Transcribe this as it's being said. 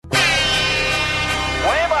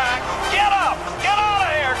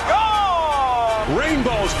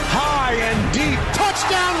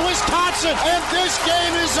Johnson, and this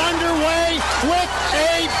game is underway with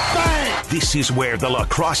a bang. This is where the La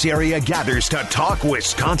Crosse area gathers to talk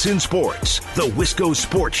Wisconsin sports. The Wisco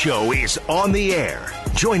Sports Show is on the air.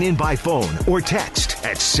 Join in by phone or text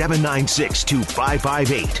at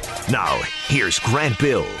 796-2558. Now, here's Grant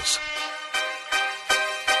Bills.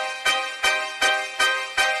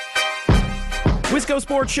 Wisco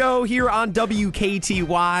Sports Show here on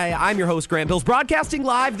WKTY. I'm your host, Grant Bills, broadcasting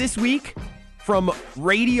live this week from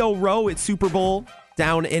Radio Row at Super Bowl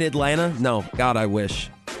down in Atlanta. No, God, I wish.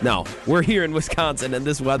 No, we're here in Wisconsin, and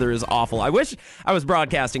this weather is awful. I wish I was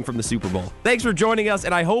broadcasting from the Super Bowl. Thanks for joining us,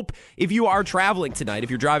 and I hope if you are traveling tonight,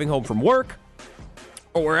 if you're driving home from work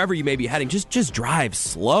or wherever you may be heading, just drive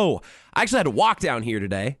slow. I actually had to walk down here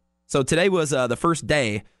today. So today was the first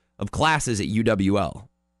day of classes at UWL,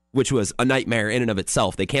 which was a nightmare in and of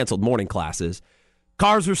itself. They canceled morning classes.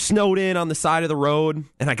 Cars were snowed in on the side of the road,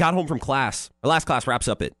 and I got home from class. My last class wraps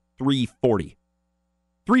up at 3:40.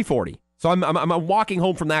 3:40. So I'm walking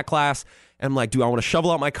home from that class, and I'm like, do I want to shovel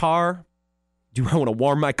out my car? Do I want to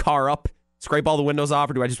warm my car up, scrape all the windows off,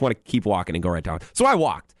 or do I just want to keep walking and go right down? So I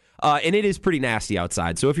walked, and it is pretty nasty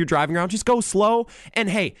outside. So if you're driving around, just go slow. And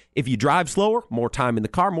hey, if you drive slower, more time in the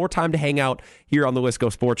car, more time to hang out here on the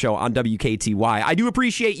Wisco Sports Show on WKTY. I do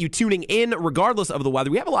appreciate you tuning in regardless of the weather.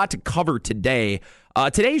 We have a lot to cover today.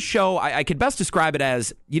 Today's show, I could best describe it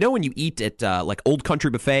as, you know, when you eat at like Old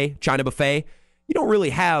Country Buffet, China Buffet, you don't really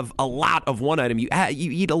have a lot of one item. You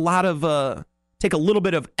eat a lot of, take a little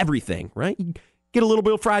bit of everything, right? You get a little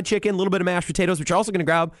bit of fried chicken, a little bit of mashed potatoes, but you're also going to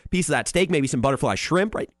grab a piece of that steak, maybe some butterfly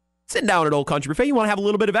shrimp, right? Sitting down at Old Country Buffet, you want to have a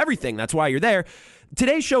little bit of everything. That's why you're there.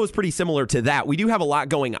 Today's show is pretty similar to that. We do have a lot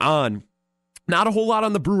going on. Not a whole lot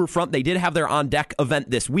on the Brewer front. They did have their On Deck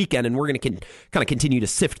event this weekend, and we're going to kind of continue to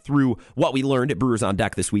sift through what we learned at Brewers On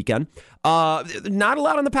Deck this weekend. Not a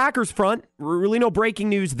lot on the Packers front. Really no breaking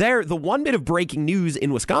news there. The one bit of breaking news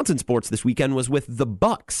in Wisconsin sports this weekend was with the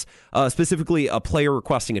Bucks, specifically a player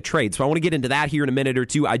requesting a trade. So I want to get into that here in a minute or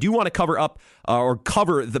two. I do want to cover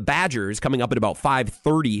the Badgers coming up at about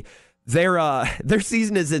 5:30. Their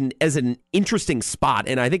season is an interesting spot,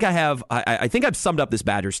 and I think I've summed up this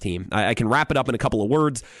Badgers team. I can wrap it up in a couple of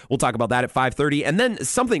words. We'll talk about that at 5:30, and then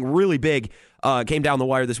something really big came down the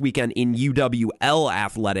wire this weekend in UWL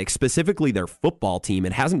athletics, specifically their football team.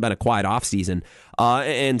 It hasn't been a quiet offseason,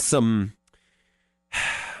 and some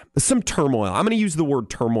turmoil. I'm going to use the word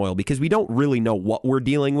turmoil because we don't really know what we're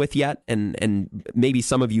dealing with yet, and maybe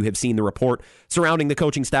some of you have seen the report surrounding the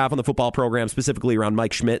coaching staff on the football program, specifically around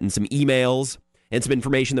Mike Schmidt, and some emails and some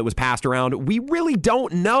information that was passed around. We really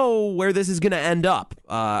don't know where this is going to end up.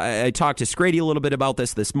 I talked to Scrady a little bit about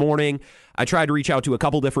this morning. I tried to reach out to a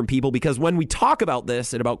couple different people because when we talk about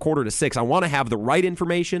this at about 5:45, I want to have the right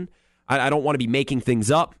information. I don't want to be making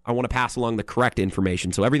things up. I want to pass along the correct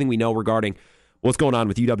information. So everything we know regarding what's going on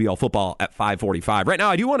with UWL football at 5:45. Right now,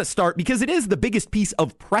 I do want to start because it is the biggest piece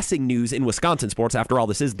of pressing news in Wisconsin sports. After all,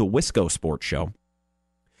 this is the Wisco Sports Show.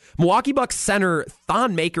 Milwaukee Bucks center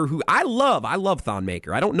Thon Maker, who I love Thon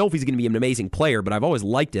Maker. I don't know if he's going to be an amazing player, but I've always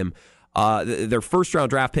liked him. Their first-round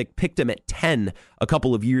draft pick picked him at 10 a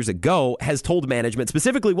couple of years ago, has told management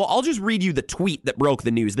specifically, well, I'll just read you the tweet that broke the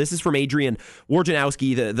news. This is from Adrian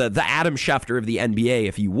Wojnarowski, the Adam Schefter of the NBA,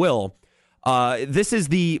 if you will. This is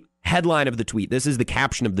the headline of the tweet. This is the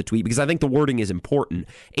caption of the tweet because I think the wording is important.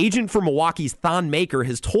 Agent for Milwaukee's Thon Maker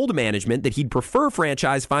has told management that he'd prefer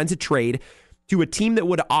franchise finds a trade to a team that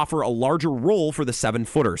would offer a larger role for the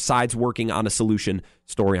 7-footer. Sides working on a solution,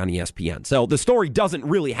 story on ESPN. So the story doesn't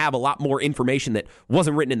really have a lot more information that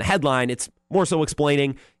wasn't written in the headline. It's more so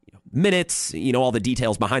explaining minutes, all the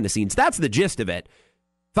details behind the scenes. That's the gist of it.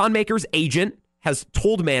 Thon Maker's agent has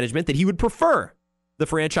told management that he would prefer the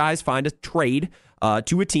franchise find a trade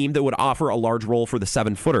to a team that would offer a large role for the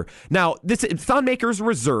 7-footer. Now, this Thon Maker's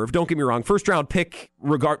reserve. Don't get me wrong. First-round pick,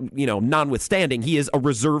 notwithstanding, he is a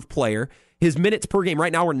reserve player. His minutes per game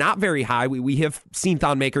right now are not very high. We have seen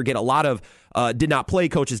Thon Maker get a lot of did not play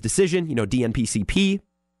coach's decision, DNPCP.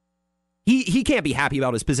 He can't be happy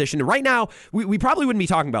about his position. And right now, we probably wouldn't be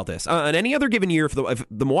talking about this. On any other given year, if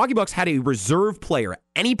the Milwaukee Bucks had a reserve player,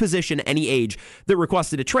 any position, any age, that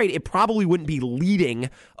requested a trade, it probably wouldn't be leading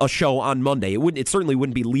a show on Monday. It certainly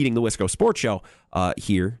wouldn't be leading the Wisco Sports Show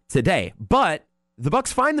here today. But the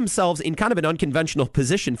Bucks find themselves in kind of an unconventional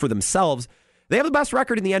position for themselves. They have the best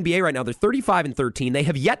record in the NBA right now. They're 35-13. They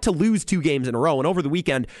have yet to lose 2 games in a row. And over the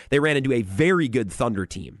weekend, they ran into a very good Thunder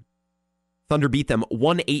team. Thunder beat them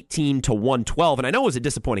 118-112, and I know it was a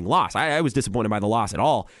disappointing loss. I was disappointed by the loss at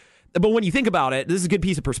all. But when you think about it, this is a good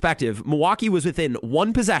piece of perspective. Milwaukee was within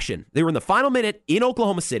 1 possession. They were in the final minute in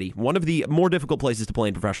Oklahoma City, one of the more difficult places to play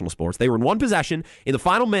in professional sports. They were in 1 possession in the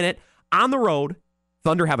final minute On the road,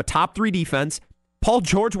 Thunder have a top 3 defense. Paul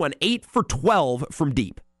George went 8 for 12 from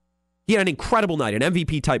deep. He had an incredible night, an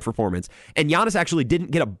MVP-type performance, and Giannis actually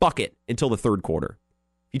didn't get a bucket until the third quarter.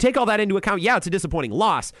 You take all that into account, yeah, it's a disappointing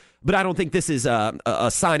loss, but I don't think this is a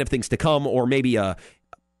sign of things to come or maybe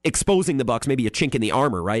exposing the Bucks, maybe a chink in the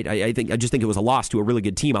armor, right? I just think it was a loss to a really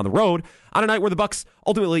good team on the road on a night where the Bucks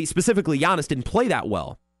ultimately, specifically Giannis, didn't play that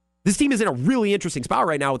well. This team is in a really interesting spot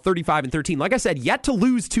right now with 35-13. Like I said, yet to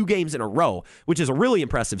lose 2 games in a row, which is a really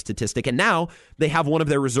impressive statistic, and now they have one of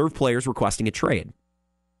their reserve players requesting a trade.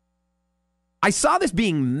 I saw this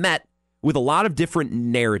being met with a lot of different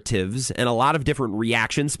narratives and a lot of different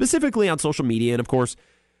reactions, specifically on social media. And of course,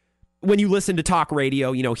 when you listen to talk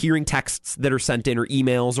radio, hearing texts that are sent in or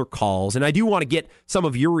emails or calls. And I do want to get some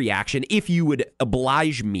of your reaction. If you would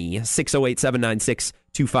oblige me,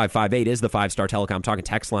 608-796-2558 is the 5-Star Telecom Talking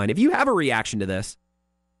text line. If you have a reaction to this,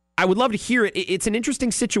 I would love to hear it. It's an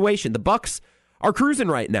interesting situation. The Bucks are cruising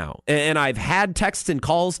right now. And I've had texts and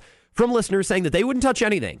calls from listeners saying that they wouldn't touch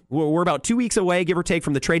anything. We're about 2 weeks away, give or take,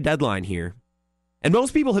 from the trade deadline here. And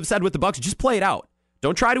most people have said with the Bucks, just play it out.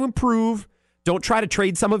 Don't try to improve. Don't try to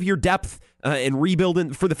trade some of your depth and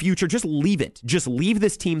rebuild for the future. Just leave it. Just leave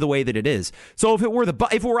this team the way that it is. So if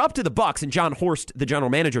we're up to the Bucks and John Horst, the general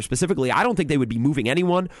manager specifically, I don't think they would be moving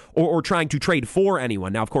anyone or trying to trade for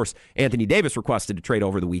anyone. Now, of course, Anthony Davis requested a trade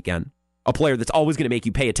over the weekend. A player that's always going to make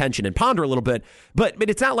you pay attention and ponder a little bit. But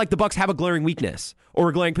it's not like the Bucks have a glaring weakness or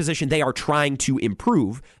a glaring position they are trying to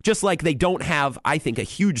improve, just like they don't have, I think, a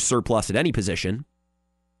huge surplus at any position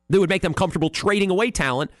that would make them comfortable trading away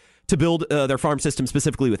talent to build their farm system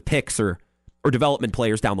specifically with picks or development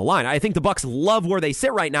players down the line. I think the Bucks love where they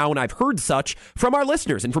sit right now, and I've heard such from our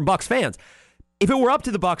listeners and from Bucks fans. If it were up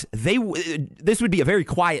to the Bucks, this would be a very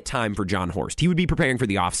quiet time for John Horst. He would be preparing for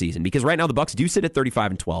the offseason because right now the Bucks do sit at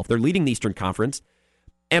 35-12. They're leading the Eastern Conference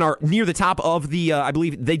and are near the top of the, I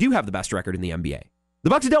believe they do have the best record in the NBA. The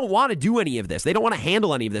Bucks don't want to do any of this. They don't want to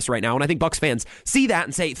handle any of this right now, and I think Bucks fans see that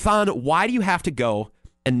and say, Thon, why do you have to go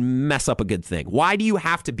and mess up a good thing? Why do you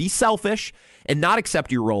have to be selfish and not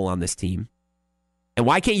accept your role on this team? And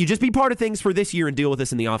why can't you just be part of things for this year and deal with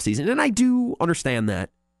this in the offseason? And I do understand that.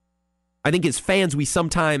 I think as fans, we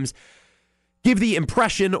sometimes give the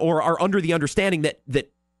impression or are under the understanding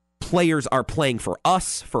that players are playing for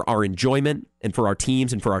us, for our enjoyment, and for our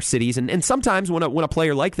teams and for our cities. And sometimes when a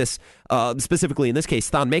player like this, specifically in this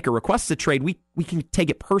case, Thon Maker, requests a trade, we can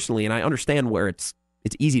take it personally, and I understand where it's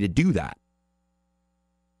easy to do that.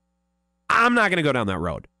 I'm not going to go down that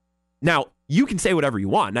road. Now, you can say whatever you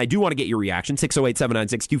want, and I do want to get your reaction,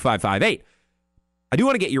 608-796-2558. I do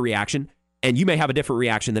want to get your reaction, and you may have a different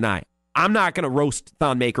reaction than I. I'm not going to roast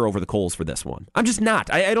Thon Maker over the coals for this one. I'm just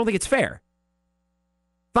not. I don't think it's fair.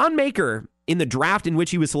 Thon Maker, in the draft in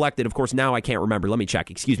which he was selected, of course, now I can't remember. Let me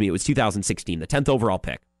check. Excuse me. It was 2016, the 10th overall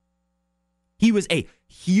pick. He was a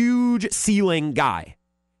huge ceiling guy.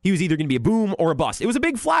 He was either going to be a boom or a bust. It was a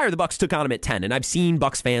big flyer the Bucks took on him at 10, and I've seen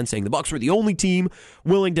Bucks fans saying the Bucks were the only team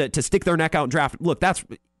willing to stick their neck out and draft. Look, that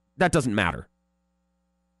doesn't matter.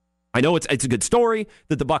 I know it's a good story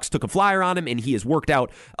that the Bucks took a flyer on him, and he has worked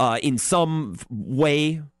out in some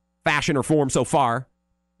way, fashion, or form so far,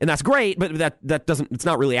 and that's great. But that doesn't. It's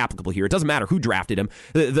not really applicable here. It doesn't matter who drafted him.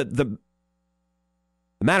 The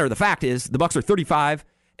matter of the fact is the Bucks are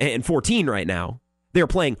 35-14 right now. They are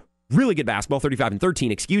playing really good basketball,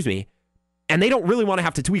 35-13, excuse me, and they don't really want to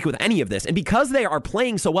have to tweak with any of this. And because they are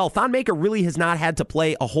playing so well, Thon Maker really has not had to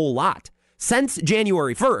play a whole lot since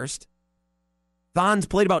January 1st. Thon's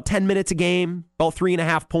played about 10 minutes a game, about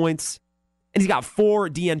 3.5 points, and he's got 4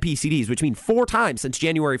 DNP CDs, which means 4 times since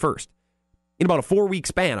January 1st. In about a 4-week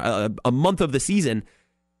span, a month of the season,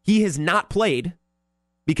 he has not played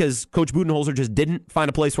because Coach Budenholzer just didn't find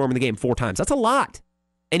a place for him in the game 4 times. That's a lot.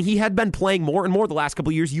 And he had been playing more and more the last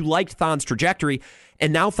couple of years. You liked Thon's trajectory,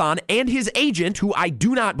 and now Thon and his agent, who I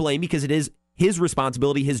do not blame because it is his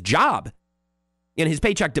responsibility, his job, and his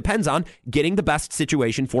paycheck depends on getting the best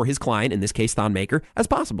situation for his client, in this case, Thon Maker, as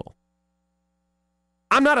possible.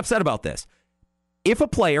 I'm not upset about this. If a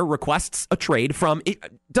player requests a trade from, it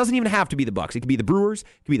doesn't even have to be the Bucks. It could be the Brewers,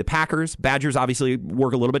 it could be the Packers. Badgers obviously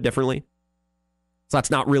work a little bit differently. So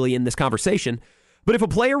that's not really in this conversation. But if a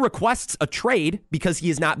player requests a trade because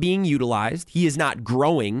he is not being utilized, he is not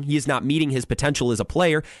growing, he is not meeting his potential as a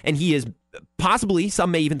player, and he is possibly,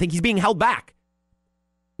 some may even think he's being held back.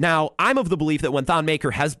 Now, I'm of the belief that when Thon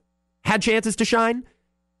Maker has had chances to shine,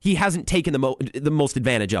 he hasn't taken the most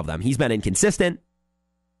advantage of them. He's been inconsistent.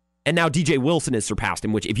 And now DJ Wilson has surpassed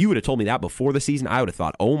him, which if you would have told me that before the season, I would have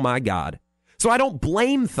thought, oh my God. So I don't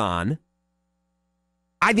blame Thon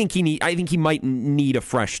I think he might need a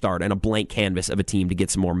fresh start and a blank canvas of a team to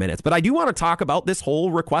get some more minutes. But I do want to talk about this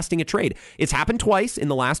whole requesting a trade. It's happened twice in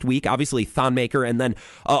the last week. Obviously, Thon Maker and then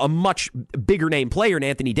a much bigger name player in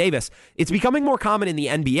Anthony Davis. It's becoming more common in the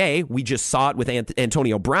NBA. We just saw it with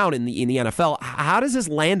Antonio Brown in the NFL. How does this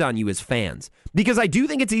land on you as fans? Because I do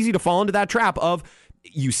think it's easy to fall into that trap of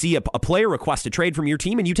you see a player request a trade from your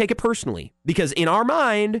team and you take it personally. Because in our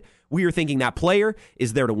mind, we are thinking that player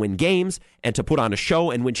is there to win games and to put on a show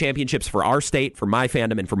and win championships for our state, for my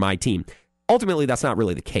fandom, and for my team. Ultimately, that's not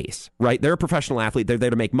really the case, right? They're a professional athlete. They're there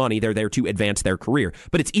to make money. They're there to advance their career.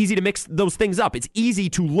 But it's easy to mix those things up. It's easy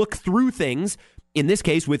to look through things, in this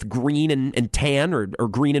case, with green and tan or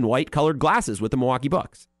green and white colored glasses with the Milwaukee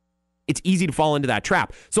Bucks. It's easy to fall into that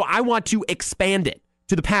trap. So I want to expand it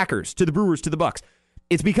to the Packers, to the Brewers, to the Bucks.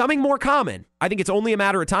 It's becoming more common. I think it's only a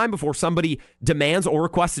matter of time before somebody demands or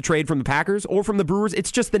requests a trade from the Packers or from the Brewers.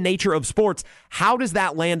 It's just the nature of sports. How does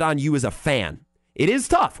that land on you as a fan? It is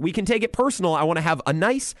tough. We can take it personal. I want to have a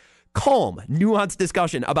nice, calm, nuanced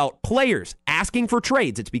discussion about players asking for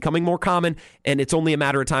trades. It's becoming more common, and it's only a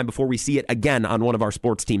matter of time before we see it again on one of our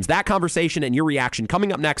sports teams. That conversation and your reaction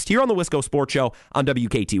coming up next here on the Wisco Sports Show on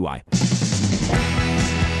WKTY.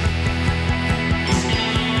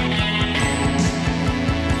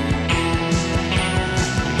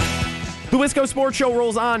 The Wisco Sports Show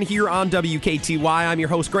rolls on here on WKTY. I'm your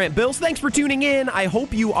host, Grant Bills. Thanks for tuning in. I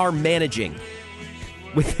hope you are managing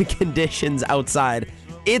with the conditions outside.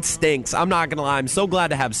 It stinks. I'm not going to lie. I'm so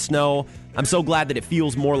glad to have snow. I'm so glad that it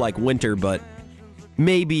feels more like winter, but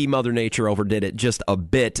maybe Mother Nature overdid it just a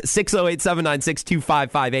bit.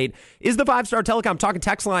 608-796-2558 is the 5-Star Telecom Talking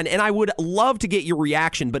text line, and I would love to get your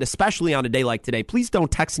reaction, but especially on a day like today, please don't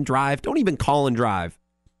text and drive. Don't even call and drive.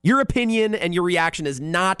 Your opinion and your reaction is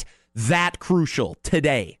not that crucial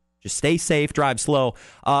today. Just stay safe, drive slow.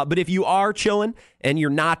 But if you are chilling and you're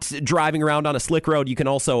not driving around on a slick road, you can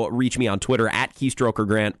also reach me on Twitter at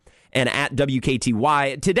KeystrokerGrant and at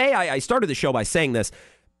WKTY. Today, I started the show by saying this.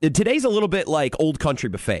 Today's a little bit like Old Country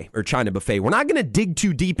Buffet or China Buffet. We're not going to dig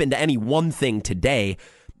too deep into any one thing today,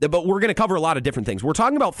 but we're going to cover a lot of different things. We're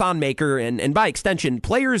talking about Thon Maker and by extension,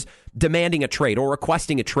 players demanding a trade or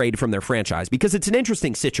requesting a trade from their franchise because it's an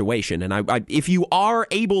interesting situation. And if you are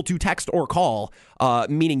able to text or call,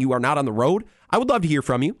 meaning you are not on the road, I would love to hear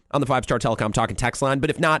from you on the 5-Star Telecom Talking text line. But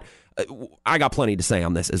if not, I got plenty to say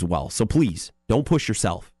on this as well. So please, don't push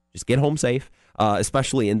yourself. Just get home safe,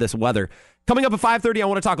 especially in this weather. Coming up at 5:30, I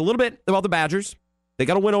want to talk a little bit about the Badgers. They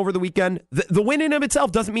got a win over the weekend. The win in of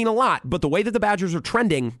itself doesn't mean a lot, but the way that the Badgers are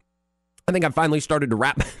trending, I think I've finally started to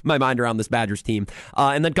wrap my mind around this Badgers team.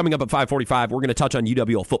 And then coming up at 5:45, we're going to touch on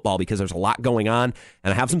UWL football because there's a lot going on,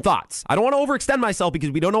 and I have some thoughts. I don't want to overextend myself because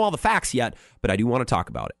we don't know all the facts yet, but I do want to talk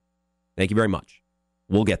about it. Thank you very much.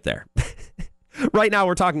 We'll get there. Right now,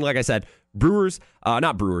 we're talking, like I said, Bucks.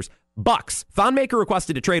 Thon Maker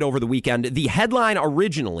requested a trade over the weekend. The headline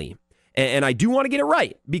originally, and I do want to get it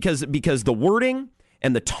right because the wording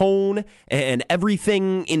and the tone and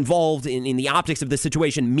everything involved in the optics of this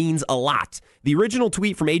situation means a lot. The original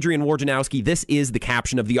tweet from Adrian Wojnarowski, this is the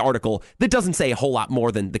caption of the article that doesn't say a whole lot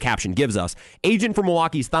more than the caption gives us. Agent for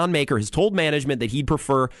Milwaukee's Thon Maker has told management that he'd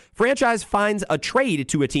prefer franchise finds a trade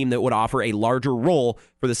to a team that would offer a larger role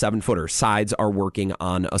for the 7-footer. Sides are working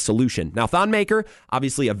on a solution. Now, Thon Maker,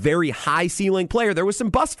 obviously a very high ceiling player. There was some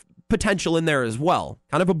bust potential in there as well.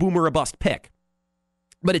 Kind of a boomer or bust pick.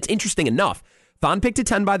 But it's interesting enough. Thon picked at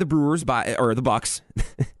 10 by the Bucks.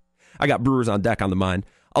 I got Brewers on deck on the mind.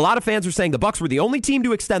 A lot of fans are saying the Bucks were the only team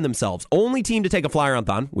to extend themselves, only team to take a flyer on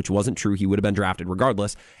Thon, which wasn't true. He would have been drafted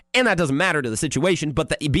regardless, and that doesn't matter to the situation. But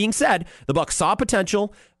that being said, the Bucks saw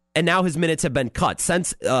potential, and now his minutes have been cut.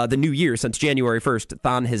 Since the new year, since January 1st,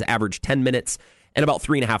 Thon has averaged 10 minutes and about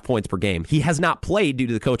 3.5 points per game. He has not played due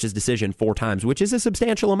to the coach's decision 4 times, which is a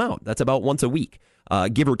substantial amount. That's about once a week,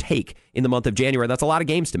 give or take, in the month of January. That's a lot of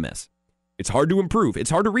games to miss. It's hard to improve. It's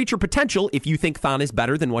hard to reach your potential if you think Thon is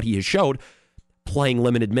better than what he has showed playing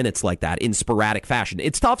limited minutes like that in sporadic fashion.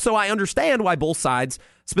 It's tough, so I understand why both sides,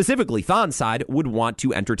 specifically Thon's side, would want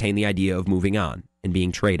to entertain the idea of moving on and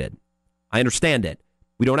being traded. I understand it.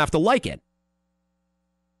 We don't have to like it.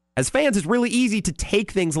 As fans, it's really easy to take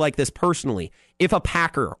things like this personally. If a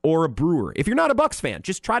Packer or a Brewer, if you're not a Bucks fan,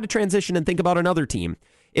 just try to transition and think about another team.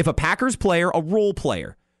 If a Packers player, a role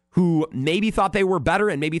player, who maybe thought they were better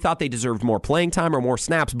and maybe thought they deserved more playing time or more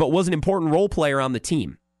snaps, but was an important role player on the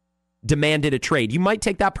team, demanded a trade, you might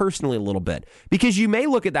take that personally a little bit because you may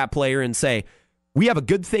look at that player and say, we have a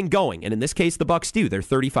good thing going. And in this case, the Bucks do. They're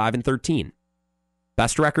 35-13.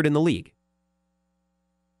 Best record in the league.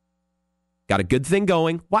 got a good thing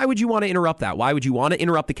going. Why would you want to interrupt that? Why would you want to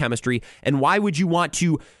interrupt the chemistry? And why would you want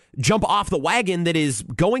to jump off the wagon that is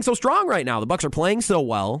going so strong right now? The Bucs are playing so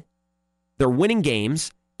well. They're winning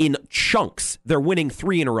games in chunks. They're winning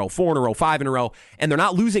 3 in a row, 4 in a row, 5 in a row, and they're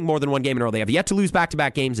not losing more than one game in a row. They have yet to lose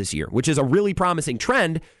back-to-back games this year, which is a really promising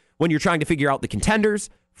trend when you're trying to figure out the contenders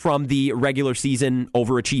from the regular season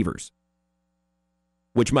overachievers,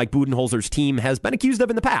 which Mike Budenholzer's team has been accused of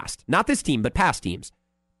in the past. Not this team, but past teams.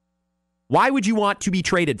 Why would you want to be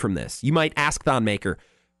traded from this? You might ask Thon Maker,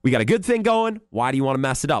 we got a good thing going. Why do you want to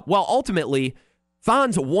mess it up? Well, ultimately,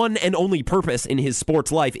 Thon's one and only purpose in his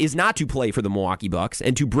sports life is not to play for the Milwaukee Bucks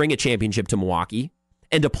and to bring a championship to Milwaukee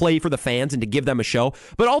and to play for the fans and to give them a show.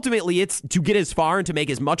 But ultimately, it's to get as far and to make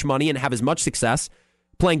as much money and have as much success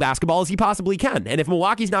playing basketball as he possibly can. And if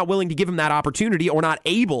Milwaukee's not willing to give him that opportunity, or not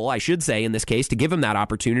able, I should say, in this case, to give him that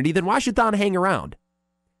opportunity, then why should Thon hang around?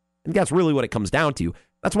 I think that's really what it comes down to.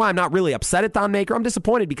 That's why I'm not really upset at Thon Maker. I'm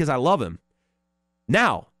disappointed because I love him.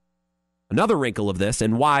 Now, another wrinkle of this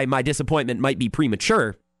and why my disappointment might be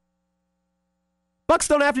premature, Bucks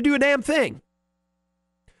don't have to do a damn thing.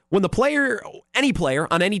 When the player, any player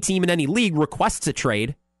on any team in any league requests a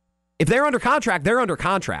trade, if they're under contract, they're under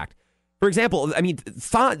contract. For example, I mean,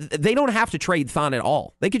 Thon, they don't have to trade Thon at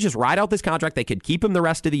all. They could just ride out this contract. They could keep him the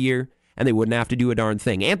rest of the year, and they wouldn't have to do a darn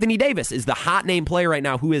thing. Anthony Davis is the hot name player right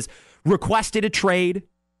now who has requested a trade,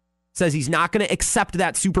 says he's not going to accept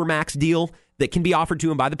that Supermax deal that can be offered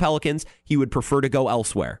to him by the Pelicans. He would prefer to go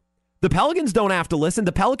elsewhere. The Pelicans don't have to listen.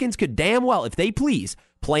 The Pelicans could damn well, if they please,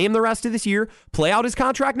 play him the rest of this year, play out his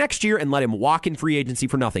contract next year, and let him walk in free agency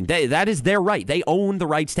for nothing. That is their right. They own the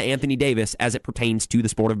rights to Anthony Davis as it pertains to the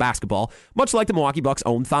sport of basketball, much like the Milwaukee Bucks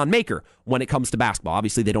own Thon Maker when it comes to basketball.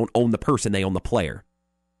 Obviously, they don't own the person, they own the player.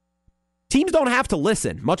 Teams don't have to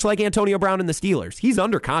listen, much like Antonio Brown and the Steelers. He's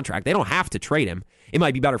under contract. They don't have to trade him. It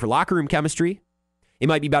might be better for locker room chemistry. It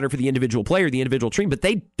might be better for the individual player, the individual team, but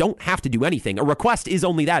they don't have to do anything. A request is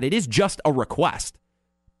only that. It is just a request.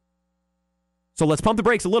 So let's pump the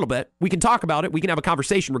brakes a little bit. We can talk about it. We can have a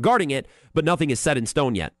conversation regarding it, but nothing is set in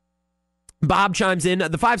stone yet. Bob chimes in.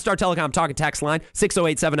 The 5-Star Telecom talking text line,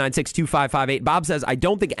 608-796-2558. Bob says, I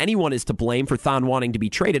don't think anyone is to blame for Thon wanting to be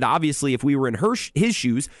traded. Obviously, if we were in his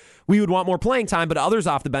shoes, we would want more playing time, but others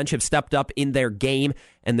off the bench have stepped up in their game,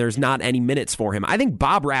 and there's not any minutes for him. I think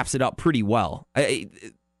Bob wraps it up pretty well.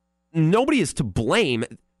 Nobody is to blame.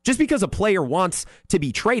 Just because a player wants to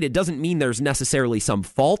be traded doesn't mean there's necessarily some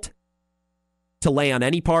fault to lay on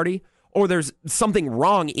any party, or there's something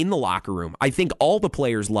wrong in the locker room. I think all the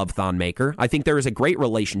players love Thon Maker. I think there is a great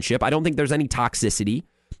relationship. I don't think there's any toxicity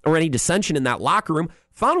or any dissension in that locker room.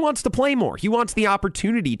 Thon wants to play more. He wants the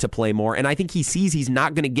opportunity to play more, and I think he sees he's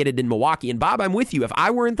not going to get it in Milwaukee. And Bob, I'm with you. If I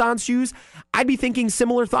were in Thon's shoes, I'd be thinking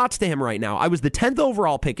similar thoughts to him right now. I was the 10th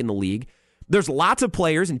overall pick in the league. There's lots of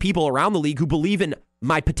players and people around the league who believe in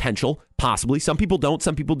my potential, possibly. Some people don't,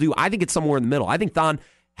 some people do. I think it's somewhere in the middle. I think Thon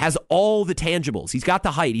has all the tangibles. He's got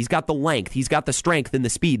the height, he's got the length, he's got the strength and the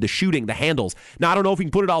speed, the shooting, the handles. Now, I don't know if he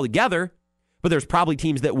can put it all together, but there's probably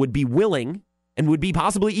teams that would be willing and would be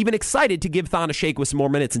possibly even excited to give Thon a shake with some more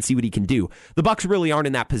minutes and see what he can do. The Bucks really aren't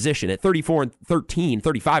in that position. At 35 and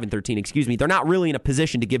 13, they're not really in a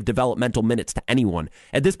position to give developmental minutes to anyone.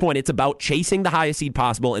 At this point, it's about chasing the highest seed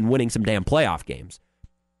possible and winning some damn playoff games.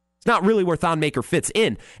 It's not really where Thon Maker fits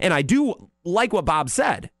in. And I do like what Bob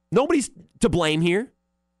said. Nobody's to blame here.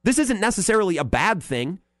 This isn't necessarily a bad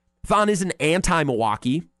thing. Thon isn't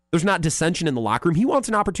anti-Milwaukee. There's not dissension in the locker room. He wants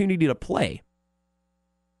an opportunity to play.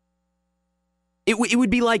 It would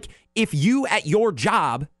be like if you at your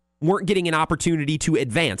job weren't getting an opportunity to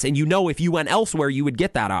advance, and you know if you went elsewhere, you would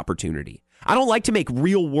get that opportunity. I don't like to make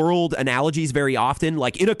real-world analogies very often,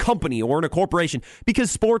 like in a company or in a corporation, because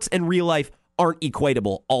sports and real life aren't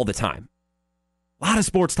equatable all the time. A lot of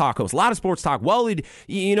sports talk hosts, a lot of sports talk. Well,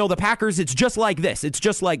 the Packers, it's just like this. It's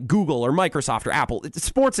just like Google or Microsoft or Apple.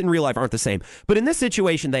 Sports and real life aren't the same. But in this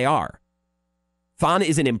situation, they are. Thon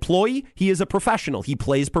is an employee. He is a professional. He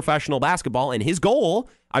plays professional basketball. And his goal,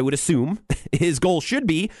 I would assume, his goal should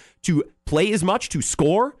be to play as much, to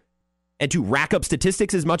score, and to rack up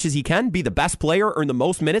statistics as much as he can, be the best player, earn the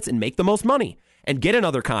most minutes, and make the most money, and get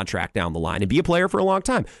another contract down the line and be a player for a long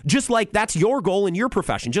time. Just like that's your goal in your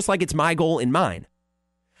profession, just like it's my goal in mine.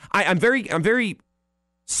 I'm very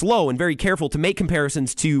slow and very careful to make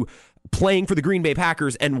comparisons to playing for the Green Bay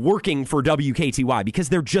Packers and working for WKTY because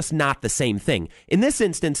they're just not the same thing. In this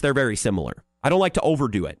instance, they're very similar. I don't like to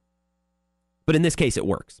overdo it, but in this case, it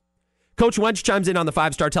works. Coach Wentz chimes in on the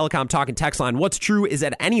 5-Star Telecom talking text line. What's true is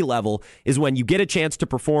at any level is when you get a chance to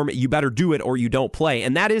perform, you better do it or you don't play.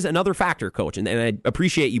 And that is another factor, Coach. And I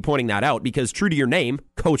appreciate you pointing that out because true to your name,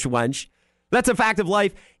 Coach Wentz, That's a fact of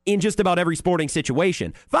life in just about every sporting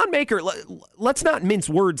situation. Thon Maker, let's not mince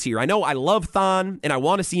words here. I know I love Thon, and I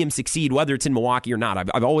want to see him succeed, whether it's in Milwaukee or not.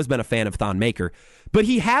 I've always been a fan of Thon Maker. But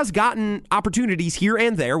he has gotten opportunities here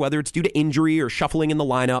and there, whether it's due to injury or shuffling in the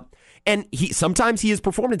lineup. And sometimes he has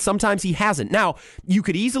performed and sometimes he hasn't. Now, you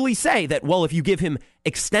could easily say that, well, if you give him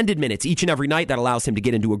extended minutes each and every night, that allows him to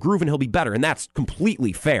get into a groove and he'll be better. And that's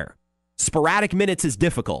completely fair. Sporadic minutes is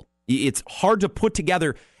difficult. It's hard to put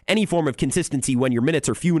together any form of consistency when your minutes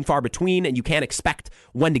are few and far between and you can't expect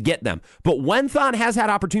when to get them. But when Thon has had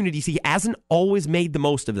opportunities, he hasn't always made the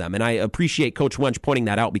most of them. And I appreciate Coach Wench pointing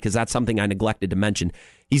that out because that's something I neglected to mention.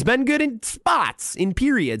 He's been good in spots, in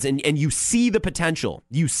periods, and you see the potential.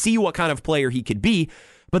 You see what kind of player he could be.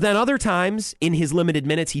 But then other times in his limited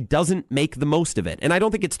minutes, he doesn't make the most of it. And I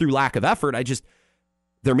don't think it's through lack of effort.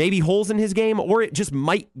 There may be holes in his game, or it just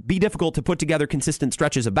might be difficult to put together consistent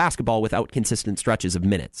stretches of basketball without consistent stretches of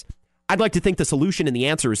minutes. I'd like to think the solution and the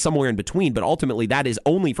answer is somewhere in between, but ultimately that is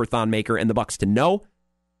only for Thon Maker and the Bucks to know,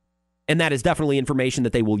 and that is definitely information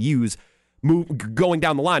that they will use going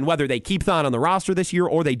down the line, whether they keep Thon on the roster this year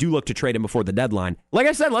or they do look to trade him before the deadline. Like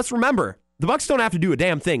I said, let's remember, the Bucks don't have to do a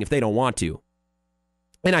damn thing if they don't want to.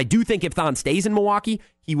 And I do think if Thon stays in Milwaukee,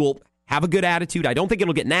 he will have a good attitude. I don't think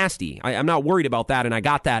it'll get nasty. I'm not worried about that, and I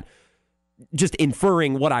got that just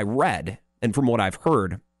inferring what I read and from what I've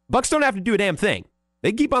heard. Bucks don't have to do a damn thing. They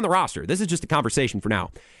can keep on the roster. This is just a conversation for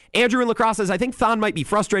now. Andrew in La Crosse says, I think Thon might be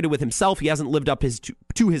frustrated with himself. He hasn't lived up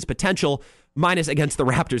to his potential, minus against the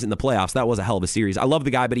Raptors in the playoffs. That was a hell of a series. I love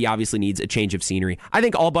the guy, but he obviously needs a change of scenery. I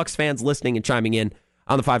think all Bucks fans listening and chiming in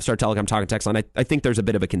on the 5-Star Telecom Talking Text line, I think there's a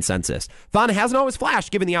bit of a consensus. Thon hasn't always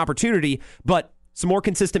flashed given the opportunity, but some more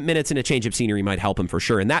consistent minutes and a change of scenery might help him for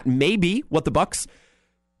sure. And that may be what the Bucks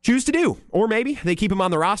choose to do. Or maybe they keep him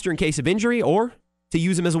on the roster in case of injury, or to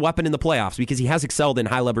use him as a weapon in the playoffs because he has excelled in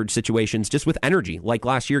high leverage situations just with energy, like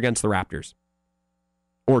last year against the Raptors.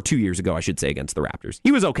 Or 2 years ago, I should say, against the Raptors.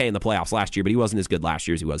 He was okay in the playoffs last year, but he wasn't as good last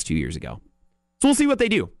year as he was 2 years ago. So we'll see what they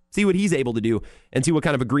do. See what he's able to do and see what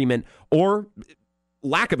kind of agreement or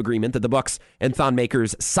lack of agreement that the Bucks and Thon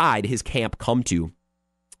Maker's side, his camp, come to.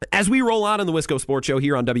 As we roll on in the Wisco Sports Show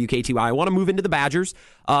here on WKTY, I want to move into the Badgers.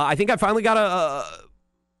 I think I finally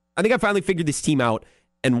figured this team out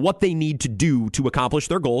and what they need to do to accomplish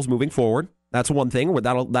their goals moving forward. That's one thing.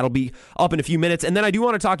 That'll be up in a few minutes. And then I do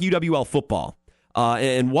want to talk UWL football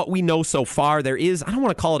and what we know so far. There is, I don't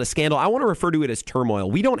want to call it a scandal. I want to refer to it as turmoil.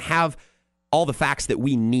 We don't have all the facts that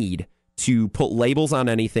we need to put labels on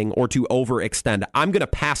anything or to overextend. I'm going to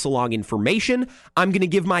pass along information. I'm going to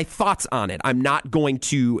give my thoughts on it. I'm not going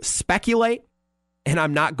to speculate, and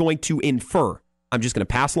I'm not going to infer. I'm just going to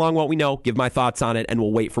pass along what we know, give my thoughts on it, and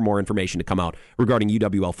we'll wait for more information to come out regarding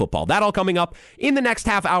UWL football. That all coming up in the next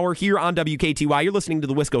half hour here on WKTY. You're listening to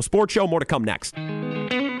the Wisco Sports Show. More to come next.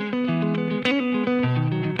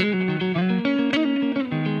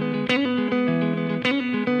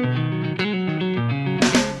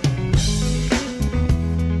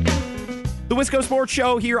 The Wisco Sports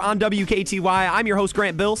Show here on WKTY. I'm your host,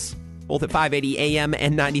 Grant Bills, both at 580 AM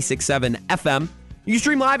and 96.7 FM. You can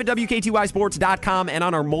stream live at WKTYsports.com and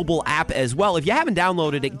on our mobile app as well. If you haven't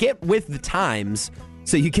downloaded it, get with the times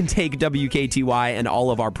so you can take WKTY and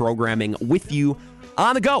all of our programming with you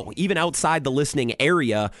on the go, even outside the listening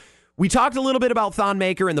area. We talked a little bit about Thon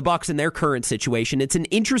Maker and the Bucks and their current situation. It's an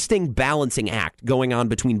interesting balancing act going on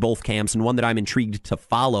between both camps and one that I'm intrigued to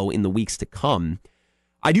follow in the weeks to come.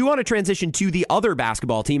 I do want to transition to the other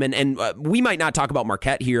basketball team, and we might not talk about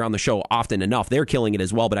Marquette here on the show often enough. They're killing it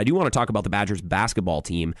as well, but I do want to talk about the Badgers basketball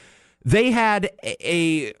team. They had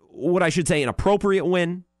an appropriate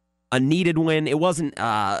win, a needed win. It wasn't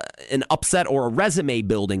an upset or a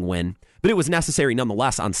resume-building win, but it was necessary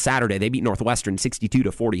nonetheless on Saturday. They beat Northwestern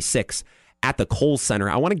 62-46 at the Kohl's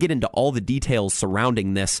Center. I want to get into all the details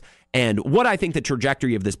surrounding this and what I think the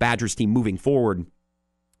trajectory of this Badgers team moving forward,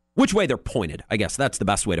 which way they're pointed, I guess that's the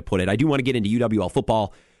best way to put it. I do want to get into UWL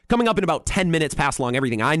football coming up in about 10 minutes, pass along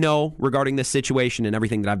everything I know regarding this situation and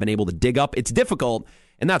everything that I've been able to dig up. It's difficult,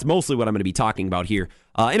 and that's mostly what I'm going to be talking about here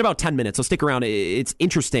in about 10 minutes. So stick around. It's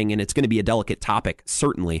interesting, and it's going to be a delicate topic,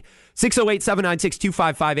 certainly.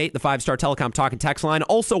 608-796-2558, the 5-Star Telecom Talk and Text line.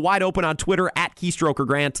 Also wide open on Twitter, at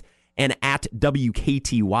KeystrokerGrant and at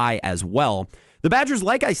WKTY as well. The Badgers,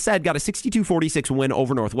 like I said, got a 62-46 win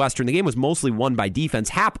over Northwestern. The game was mostly won by defense.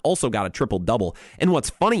 Happ also got a triple-double. And what's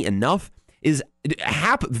funny enough is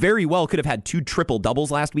Happ very well could have had 2 triple-doubles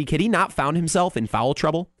last week. Had he not found himself in foul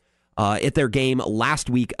trouble at their game last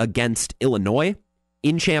week against Illinois,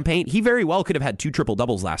 in Champaign. He very well could have had 2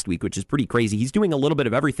 triple-doubles last week, which is pretty crazy. He's doing a little bit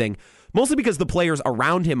of everything, mostly because the players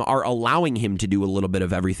around him are allowing him to do a little bit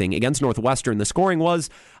of everything. Against Northwestern, the scoring was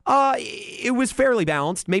it was fairly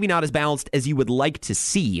balanced, maybe not as balanced as you would like to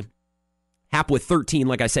see. Happ with 13,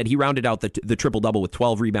 like I said, he rounded out the triple-double with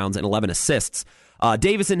 12 rebounds and 11 assists.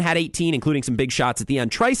 Davison had 18, including some big shots at the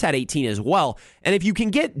end. Trice had 18 as well. And if you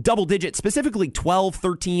can get double digits, specifically 12,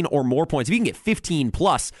 13, or more points, if you can get 15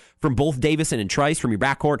 plus from both Davison and Trice from your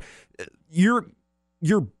backcourt,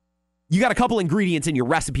 you got a couple ingredients in your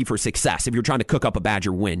recipe for success if you're trying to cook up a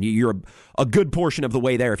Badger win. You're a good portion of the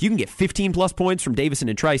way there. If you can get 15 plus points from Davison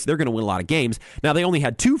and Trice, they're going to win a lot of games. Now, they only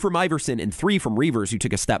had 2 from Iverson and 3 from Reavers, who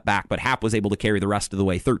took a step back, but Happ was able to carry the rest of the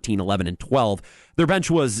way, 13, 11, and 12. Their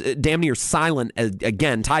bench was damn near silent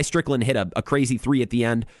again. Ty Strickland hit a crazy 3 at the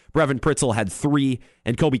end. Brevin Pritzel had 3,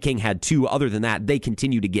 and Kobe King had 2. Other than that, they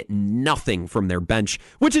continue to get nothing from their bench,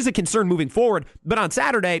 which is a concern moving forward. But on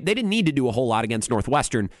Saturday, they didn't need to do a whole lot against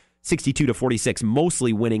Northwestern. 62-46,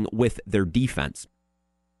 mostly winning with their defense.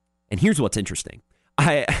 And here's what's interesting.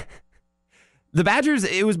 The Badgers,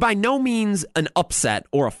 it was by no means an upset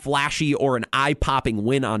or a flashy or an eye-popping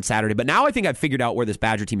win on Saturday, but now I think I've figured out where this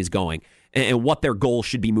Badger team is going and what their goals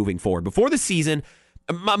should be moving forward. Before the season,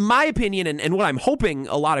 my opinion and what I'm hoping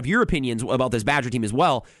a lot of your opinions about this Badger team as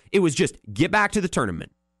well, it was just get back to the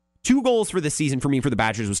tournament. 2 goals for this season for me for the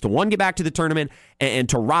Badgers was to, 1, get back to the tournament and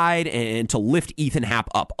to ride and to lift Ethan Happ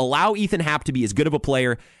up. Allow Ethan Happ to be as good of a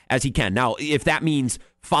player as he can. Now, if that means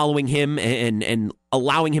following him and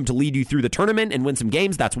allowing him to lead you through the tournament and win some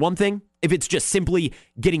games, that's one thing. If it's just simply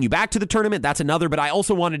getting you back to the tournament, that's another. But I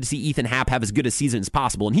also wanted to see Ethan Happ have as good a season as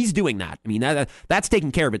possible, and he's doing that. I mean, that's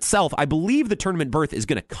taking care of itself. I believe the tournament berth is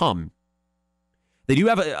going to come. They do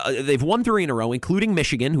have they've won 3 in a row, including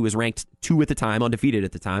Michigan, who was ranked 2 at the time, undefeated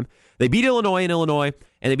at the time. They beat Illinois in Illinois,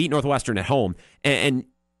 and they beat Northwestern at home. And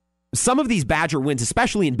some of these Badger wins,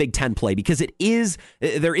 especially in Big Ten play, because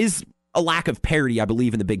there is a lack of parity, I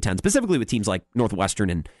believe, in the Big Ten, specifically with teams like Northwestern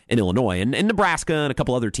and Illinois and Nebraska and a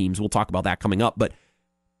couple other teams. We'll talk about that coming up. But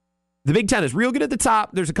the Big Ten is real good at the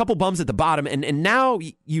top. There's a couple bums at the bottom. And now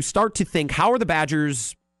you start to think, how are the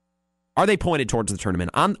Badgers, are they pointed towards the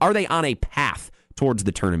tournament? Are they on a path towards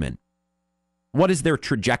the tournament? What is their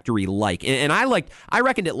trajectory like? And I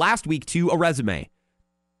reckoned it last week to a resume.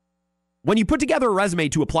 When you put together a resume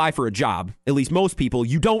to apply for a job, at least most people,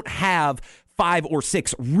 you don't have 5 or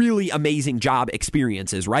 6 really amazing job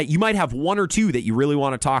experiences, right? You might have 1 or 2 that you really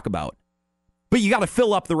want to talk about. But you got to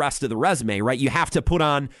fill up the rest of the resume, right? You have to put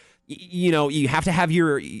on, you have to have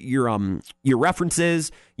your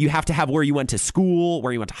references. You have to have where you went to school,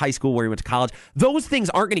 where you went to high school, where you went to college. Those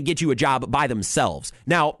things aren't going to get you a job by themselves.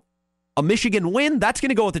 Now, a Michigan win, that's going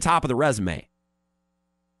to go at the top of the resume.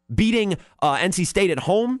 Beating NC State at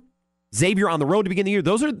home, Xavier on the road to begin the year,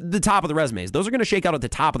 those are the top of the resumes. Those are going to shake out at the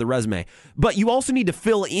top of the resume. But you also need to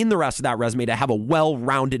fill in the rest of that resume to have a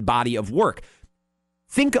well-rounded body of work.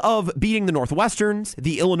 Think of beating the Northwesterns,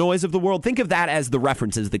 the Illinois of the world. Think of that as the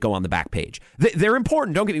references that go on the back page. They're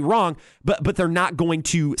important, don't get me wrong, but they're not going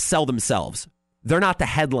to sell themselves. They're not the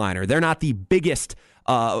headliner. They're not the biggest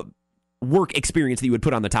work experience that you would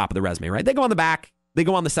put on the top of the resume, right? They go on the back. They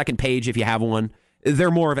go on the second page if you have one.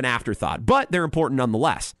 They're more of an afterthought, but they're important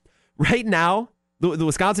nonetheless. Right now, the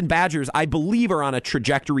Wisconsin Badgers, I believe, are on a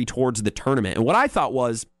trajectory towards the tournament. And what I thought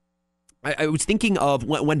was, I was thinking of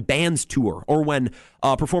when bands tour or when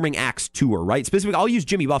performing acts tour, right? Specifically, I'll use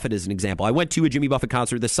Jimmy Buffett as an example. I went to a Jimmy Buffett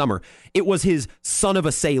concert this summer. It was his Son of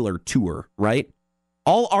a Sailor tour, right?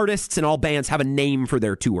 All artists and all bands have a name for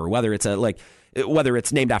their tour, whether it's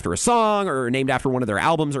named after a song or named after one of their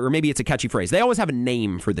albums, or maybe it's a catchy phrase. They always have a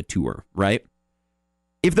name for the tour, right?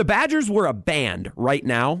 If the Badgers were a band right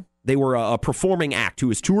now, they were a performing act who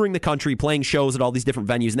was touring the country, playing shows at all these different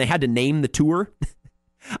venues, and they had to name the tour,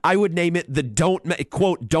 I would name it the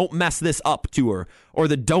don't mess this up tour, or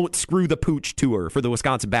the don't screw the pooch tour for the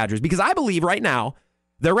Wisconsin Badgers, because I believe right now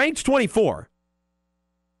they're ranked 24.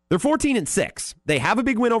 They're 14-6. They have a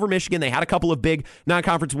big win over Michigan. They had a couple of big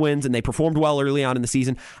non-conference wins, and they performed well early on in the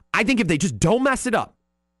season. I think if they just don't mess it up,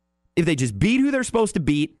 if they just beat who they're supposed to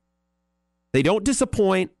beat, they don't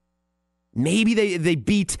disappoint, maybe they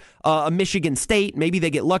beat a Michigan State, maybe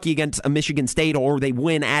they get lucky against a Michigan State, or they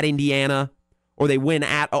win at Indiana, or they win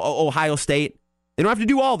at Ohio State. They don't have to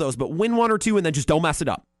do all those, but win 1 or 2 and then just don't mess it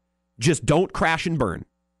up. Just don't crash and burn.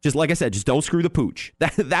 Just like I said, just don't screw the pooch.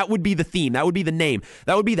 That would be the theme. That would be the name.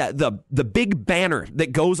 That would be the big banner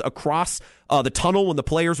that goes across the tunnel when the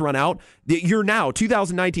players run out. You're now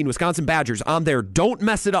 2019 Wisconsin Badgers on their Don't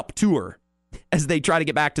Mess It Up tour as they try to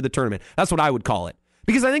get back to the tournament. That's what I would call it.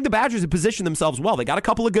 Because I think the Badgers have positioned themselves well. They got a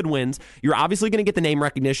couple of good wins. You're obviously going to get the name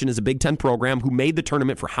recognition as a Big Ten program who made the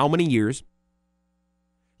tournament for how many years?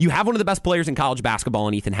 You have one of the best players in college basketball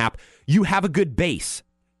in Ethan Happ. You have a good base.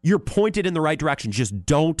 You're pointed in the right direction. Just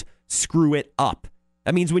don't screw it up.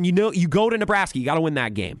 That means when you go to Nebraska, you got to win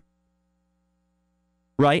that game.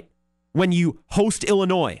 Right? When you host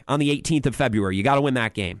Illinois on the 18th of February, you got to win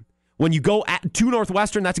that game. When you go to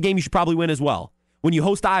Northwestern, that's a game you should probably win as well. When you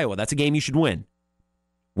host Iowa, that's a game you should win.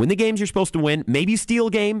 Win the games you're supposed to win. Maybe steal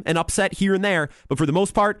a game, an upset here and there, but for the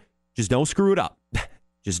most part, just don't screw it up.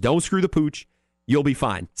 Just don't screw the pooch. You'll be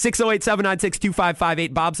fine.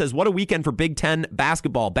 608-796-2558. Bob says, what a weekend for Big Ten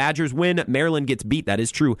basketball. Badgers win. Maryland gets beat. That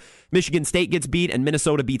is true. Michigan State gets beat, and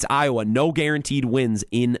Minnesota beats Iowa. No guaranteed wins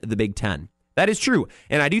in the Big Ten. That is true.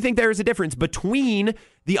 And I do think there is a difference between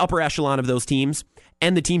the upper echelon of those teams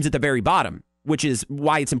and the teams at the very bottom, which is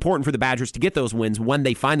why it's important for the Badgers to get those wins when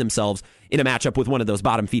they find themselves in a matchup with one of those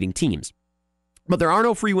bottom-feeding teams. But there are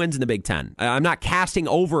no free wins in the Big Ten. I'm not casting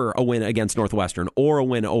over a win against Northwestern or a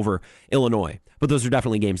win over Illinois, but those are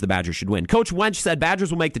definitely games the Badgers should win. Coach Wench said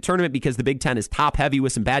Badgers will make the tournament because the Big Ten is top-heavy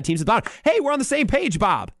with some bad teams at the bottom. Hey, we're on the same page,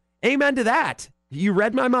 Bob. Amen to that. You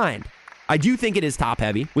read my mind. I do think it is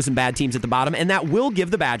top-heavy with some bad teams at the bottom, and that will give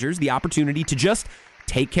the Badgers the opportunity to just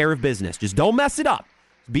take care of business. Just don't mess it up.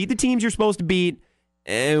 Beat the teams you're supposed to beat,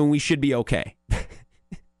 and we should be okay.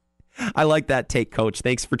 I like that take, Coach.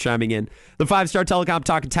 Thanks for chiming in. The 5-Star Telecom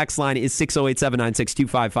Talk and Text line is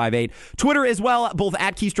 608-796-2558. Twitter as well, both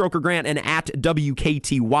at Keystroker Grant and at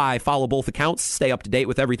WKTY. Follow both accounts. Stay up to date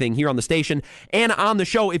with everything here on the station and on the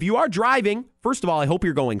show. If you are driving, first of all, I hope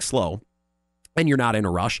you're going slow and you're not in a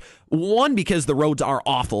rush. One, because the roads are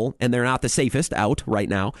awful and they're not the safest out right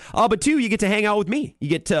now. But two, you get to hang out with me. You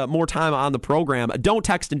get more time on the program. Don't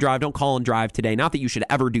text and drive. Don't call and drive today. Not that you should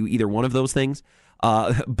ever do either one of those things.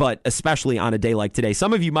 But especially on a day like today.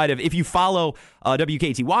 Some of you might have, if you follow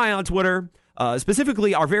WKTY on Twitter,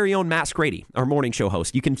 specifically our very own Matt Scrady, our morning show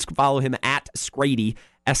host. You can follow him at Scrady,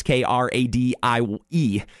 Skradie,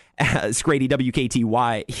 Scrady,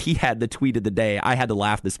 WKTY. He had the tweet of the day. I had to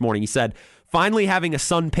laugh this morning. He said, finally having a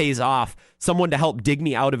son pays off. Someone to help dig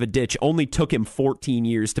me out of a ditch only took him 14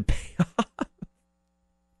 years to pay off.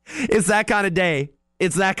 It's that kind of day.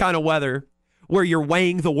 It's that kind of weather where you're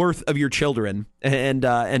weighing the worth of your children. And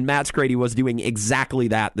Matt Scrady was doing exactly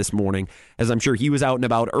that this morning, as I'm sure he was out and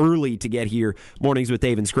about early to get here. Mornings with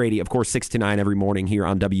Dave and Scrady, of course, 6 to 9 every morning here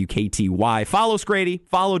on WKTY. Follow Scrady,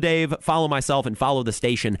 follow Dave, follow myself, and follow the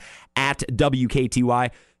station at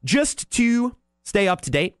WKTY just to stay up to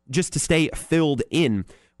date, just to stay filled in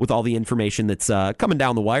with all the information that's coming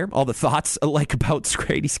down the wire, all the thoughts like about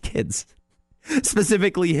Scrady's kids.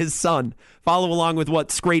 Specifically his son. Follow along with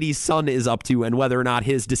what Scrady's son is up to and whether or not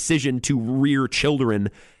his decision to rear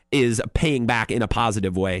children is paying back in a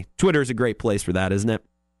positive way. Twitter's a great place for that, isn't it?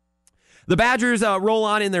 The Badgers roll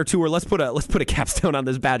on in their tour. Let's put a capstone on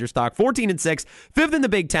this Badgers talk. 14-6, 5th in the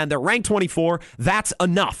Big Ten. They're ranked 24. That's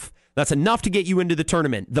enough. That's enough to get you into the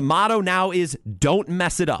tournament. The motto now is don't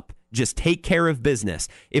mess it up. Just take care of business.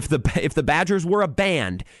 If the Badgers were a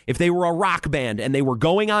band, if they were a rock band and they were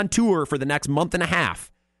going on tour for the next month and a half,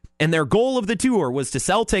 and their goal of the tour was to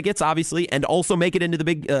sell tickets, obviously, and also make it into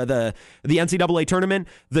the NCAA tournament,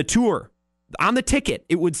 the tour, on the ticket,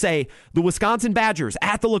 it would say the Wisconsin Badgers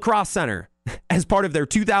at the La Crosse Center as part of their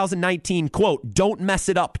 2019, quote, don't mess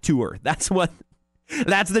it up tour. That's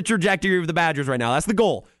the trajectory of the Badgers right now. That's the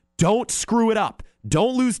goal. Don't screw it up.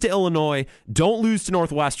 Don't lose to Illinois. Don't lose to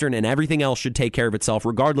Northwestern, and everything else should take care of itself,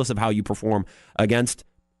 regardless of how you perform against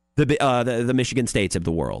the Michigan States of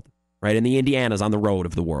the world, right? And the Indianas on the road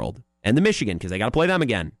of the world, and the Michigan, because they got to play them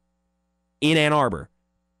again in Ann Arbor.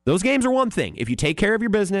 Those games are one thing. If you take care of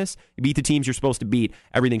your business, you beat the teams you're supposed to beat,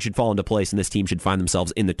 everything should fall into place, and this team should find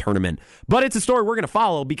themselves in the tournament. But it's a story we're going to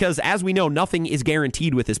follow because, as we know, nothing is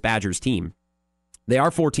guaranteed with this Badgers team. They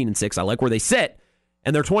are 14-6. I like where they sit.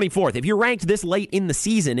 And they're 24th. If you're ranked this late in the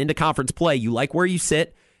season into conference play, you like where you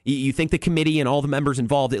sit. You think the committee and all the members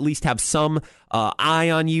involved at least have some eye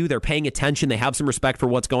on you. They're paying attention. They have some respect for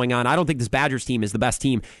what's going on. I don't think this Badgers team is the best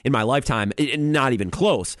team in my lifetime. Not even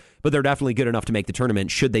close. But they're definitely good enough to make the tournament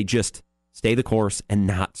should they just stay the course and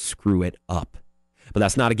not screw it up. But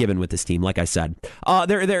that's not a given with this team, like I said.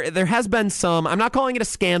 There has been some, I'm not calling it a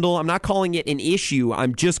scandal. I'm not calling it an issue.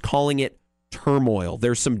 I'm just calling it turmoil.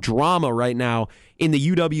 There's some drama right now in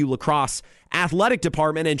the UW lacrosse athletic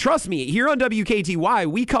department. And trust me, here on WKTY,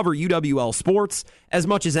 we cover UWL sports as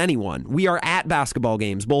much as anyone. We are at basketball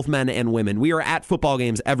games, both men and women. We are at football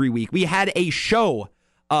games every week. We had a show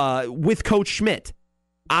with Coach Schmidt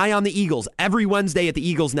eye on the Eagles every Wednesday at the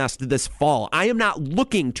Eagles Nest this fall. I am not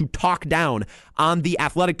looking to talk down on the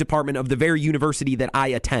athletic department of the very university that I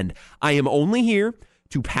attend. I am only here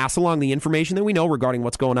to pass along the information that we know regarding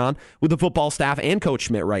what's going on with the football staff and Coach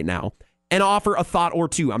Schmidt right now and offer a thought or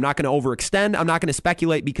two. I'm not going to overextend. I'm not going to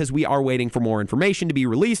speculate because we are waiting for more information to be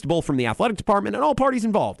released, both from the athletic department and all parties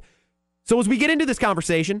involved. So as we get into this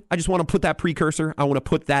conversation, I just want to put that precursor, I want to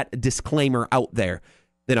put that disclaimer out there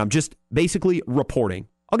that I'm just basically reporting.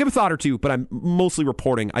 I'll give a thought or two, but I'm mostly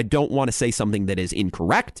reporting. I don't want to say something that is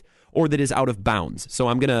incorrect or that is out of bounds. So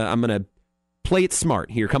I'm gonna play it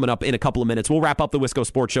smart here coming up in a couple of minutes. We'll wrap up the Wisco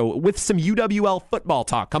Sports Show with some UWL football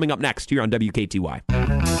talk coming up next here on WKTY.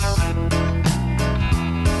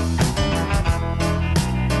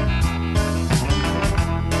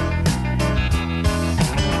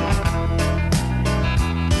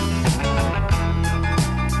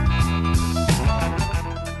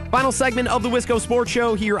 Final segment of the Wisco Sports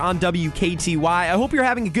Show here on WKTY. I hope you're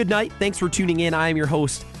having a good night. Thanks for tuning in. I am your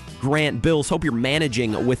host, Grant Bills. Hope you're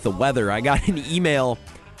managing with the weather. I got an email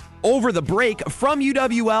over the break from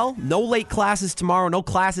UWL. No late classes tomorrow. No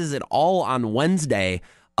classes at all on Wednesday.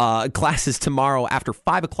 Classes tomorrow after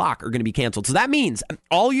 5 o'clock are going to be canceled. So that means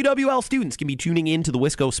all UWL students can be tuning in to the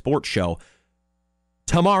Wisco Sports Show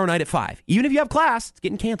tomorrow night at 5. Even if you have class, it's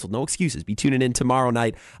getting canceled. No excuses. Be tuning in tomorrow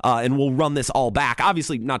night, and we'll run this all back.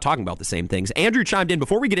 Obviously, not talking about the same things. Andrew chimed in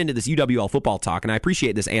before we get into this UWL football talk, and I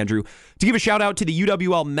appreciate this, Andrew, to give a shout-out to the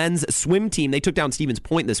UWL men's swim team. They took down Stevens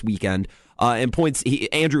Point this weekend, and points.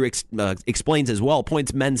 Andrew explains as well,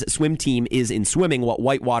 Point's men's swim team is in swimming what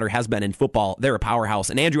Whitewater has been in football. They're a powerhouse.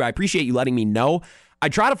 And Andrew, I appreciate you letting me know. I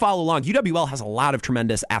try to follow along. UWL has a lot of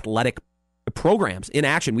tremendous athletic programs in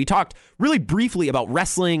action. We talked really briefly about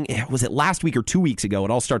wrestling. Was it last week or 2 weeks ago? It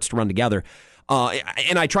all starts to run together.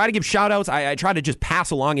 And I try to give shout outs. I try to just pass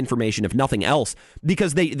along information, if nothing else,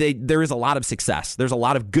 because there is a lot of success. There's a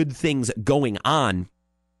lot of good things going on.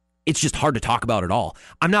 It's just hard to talk about it all.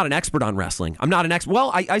 I'm not an expert on wrestling. I'm not an expert.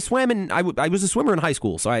 Well, I swam and I was a swimmer in high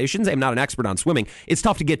school, so I shouldn't say I'm not an expert on swimming. It's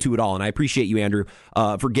tough to get to it all, and I appreciate you, Andrew,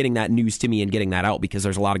 for getting that news to me and getting that out, because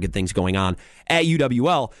there's a lot of good things going on at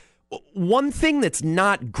UWL. One thing that's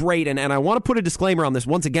not great, and I want to put a disclaimer on this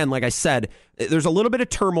once again, like I said, there's a little bit of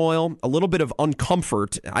turmoil, a little bit of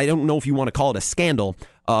uncomfort. I don't know if you want to call it a scandal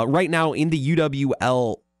right now in the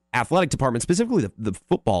UWL athletic department, specifically the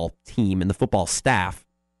football team and the football staff.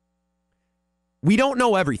 We don't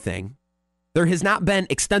know everything. There has not been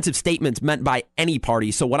extensive statements meant by any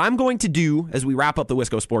party. So what I'm going to do as we wrap up the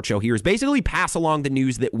Wisco Sports Show here is basically pass along the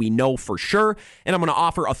news that we know for sure, and I'm going to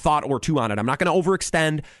offer a thought or two on it. I'm not going to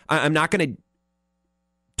overextend. I'm not going to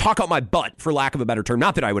talk out my butt, for lack of a better term.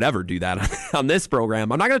 Not that I would ever do that on this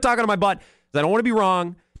program. I'm not going to talk out of my butt because I don't want to be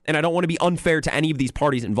wrong, and I don't want to be unfair to any of these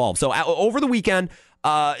parties involved. So over the weekend,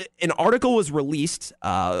 an article was released,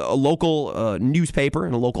 a local newspaper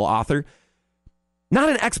and a local author. Not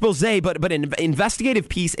an expose, but an investigative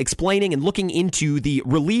piece explaining and looking into the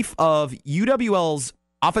relief of UWL's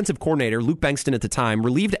offensive coordinator, Luke Bengston at the time,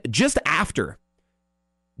 relieved just after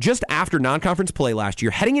non-conference play last year,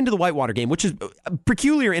 heading into the Whitewater game, which is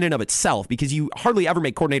peculiar in and of itself because you hardly ever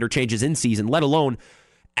make coordinator changes in season, let alone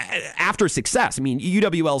after success. I mean,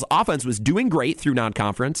 UWL's offense was doing great through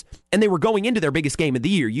non-conference, and they were going into their biggest game of the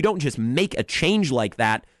year. You don't just make a change like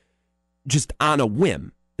that just on a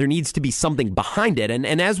whim. There needs to be something behind it.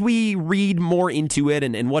 And as we read more into it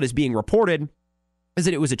and what is being reported is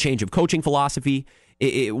that it was a change of coaching philosophy.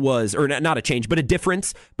 It was, or not a change, but a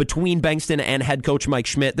difference between Bengston and head coach Mike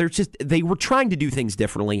Schmidt. They were trying to do things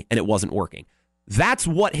differently, and it wasn't working. That's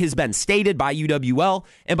what has been stated by UWL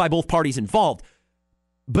and by both parties involved.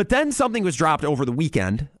 But then something was dropped over the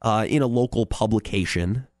weekend in a local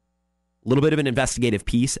publication, a little bit of an investigative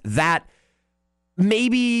piece that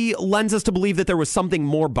maybe lends us to believe that there was something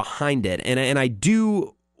more behind it. And I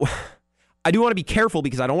do want to be careful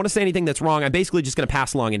because I don't want to say anything that's wrong. I'm basically just going to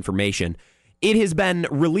pass along information. It has been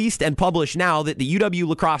released and published now that the UW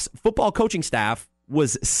lacrosse football coaching staff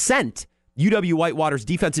was sent UW Whitewater's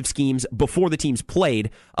defensive schemes before the teams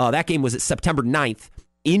played. That game was at September 9th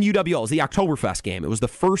in UWL. It was the Oktoberfest game. It was the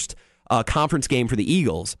first conference game for the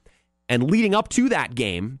Eagles. And leading up to that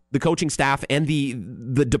game, the coaching staff and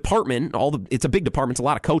the department, it's a big department, it's a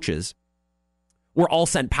lot of coaches, were all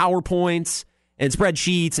sent PowerPoints and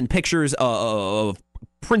spreadsheets and pictures of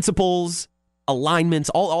principles, alignments,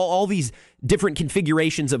 all these different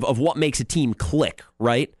configurations of what makes a team click,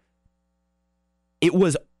 right? It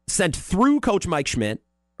was sent through Coach Mike Schmidt,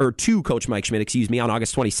 or to Coach Mike Schmidt, on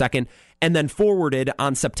August 22nd, and then forwarded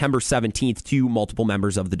on September 17th to multiple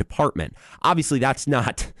members of the department. Obviously, that's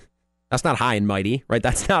not That's not high and mighty, right?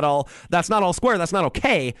 That's not all square. That's not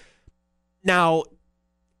okay. Now,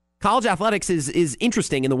 college athletics is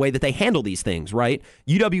interesting in the way that they handle these things, right?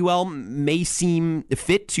 UWL may seem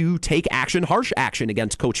fit to take action, harsh action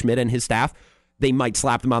against Coach Schmidt and his staff. They might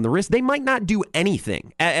slap them on the wrist. They might not do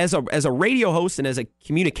anything. As a radio host and as a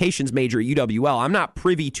communications major at UWL, I'm not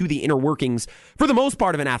privy to the inner workings, for the most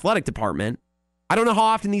part, of an athletic department. I don't know how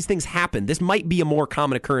often these things happen. This might be a more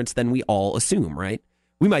common occurrence than we all assume, right?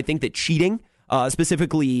 We might think that cheating,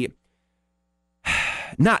 specifically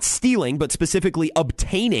not stealing, but specifically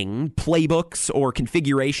obtaining playbooks or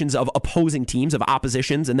configurations of opposing teams, of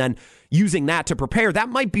oppositions, and then using that to prepare, that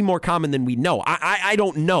might be more common than we know. I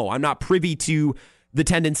don't know. I'm not privy to the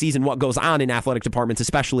tendencies and what goes on in athletic departments,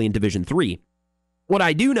 especially in Division III. What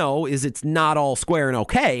I do know is it's not all square and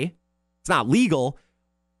okay. It's not legal.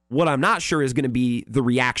 What I'm not sure is going to be the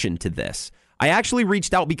reaction to this. I actually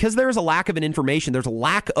reached out because there's a lack of information. There's a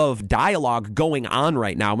lack of dialogue going on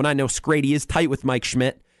right now. When I know Scrady is tight with Mike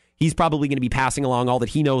Schmidt, he's probably going to be passing along all that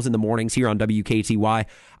he knows in the mornings here on WKTY.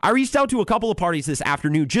 I reached out to a couple of parties this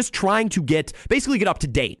afternoon just trying to get up to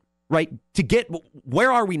date, right? To get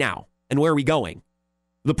where are we now and where are we going?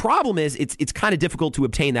 The problem is it's kind of difficult to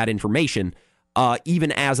obtain that information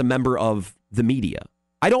even as a member of the media.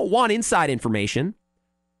 I don't want inside information.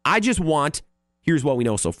 I just want, here's what we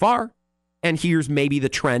know so far, and here's maybe the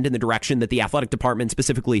trend and the direction that the athletic department,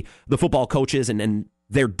 specifically the football coaches and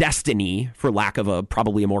their destiny, for lack of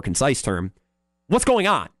probably a more concise term, what's going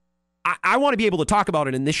on? I want to be able to talk about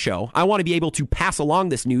it in this show. I want to be able to pass along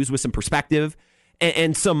this news with some perspective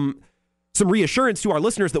and some reassurance to our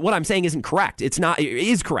listeners that what I'm saying isn't correct. It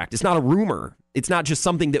is correct. It's not a rumor. It's not just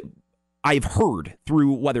something that I've heard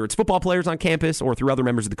through whether it's football players on campus or through other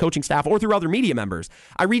members of the coaching staff or through other media members.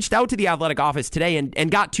 I reached out to the athletic office today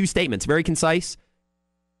and got two statements, very concise,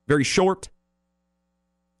 very short,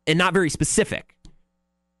 and not very specific.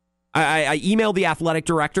 I emailed the athletic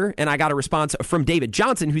director, and I got a response from David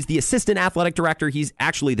Johnson, who's the assistant athletic director. He's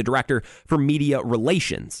actually the director for media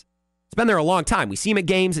relations. It's been there a long time. We see him at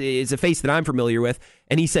games. It's a face that I'm familiar with.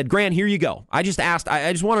 And he said, Grant, here you go. I just want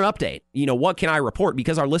an update. What can I report?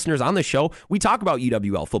 Because our listeners on this show, we talk about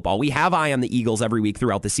UWL football. We have Eye on the Eagles every week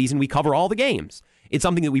throughout the season. We cover all the games. It's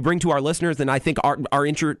something that we bring to our listeners, and I think our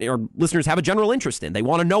listeners have a general interest in. They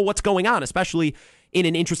want to know what's going on, especially in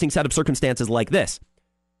an interesting set of circumstances like this.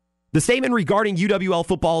 The statement regarding UWL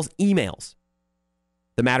football's emails.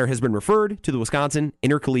 The matter has been referred to the Wisconsin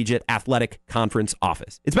Intercollegiate Athletic Conference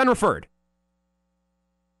office. It's been referred.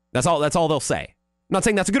 That's all they'll say. I'm not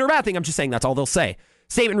saying that's a good or bad thing. I'm just saying that's all they'll say.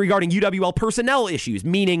 Statement regarding UWL personnel issues,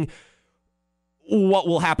 meaning what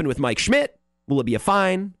will happen with Mike Schmidt? Will it be a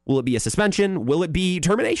fine? Will it be a suspension? Will it be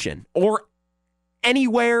termination? Or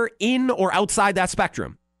anywhere in or outside that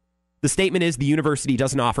spectrum? The statement is the university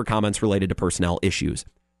doesn't offer comments related to personnel issues.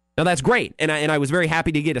 Now, that's great, and I was very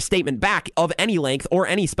happy to get a statement back of any length or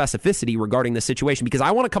any specificity regarding this situation, because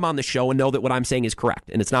I want to come on the show and know that what I'm saying is correct,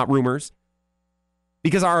 and it's not rumors,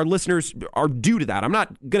 because our listeners are due to that. I'm not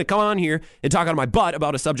going to come on here and talk out of my butt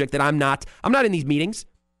about a subject that I'm not in these meetings,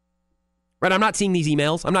 right? I'm not seeing these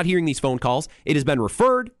emails. I'm not hearing these phone calls. It has been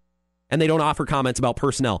referred, and they don't offer comments about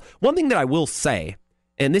personnel. One thing that I will say,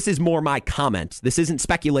 and this is more my comment, this isn't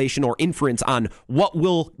speculation or inference on what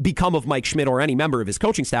will become of Mike Schmidt or any member of his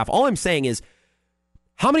coaching staff. All I'm saying is,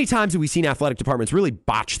 how many times have we seen athletic departments really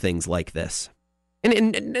botch things like this?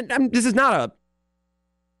 And this is not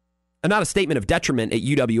a statement of detriment at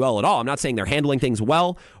UWL at all. I'm not saying they're handling things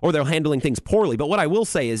well or they're handling things poorly, but what I will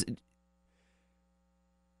say is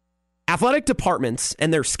athletic departments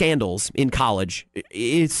and their scandals in college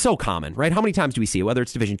is so common, right? How many times do we see it? Whether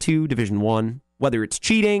it's Division II, Division I, whether it's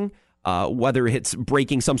cheating, whether it's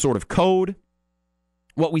breaking some sort of code,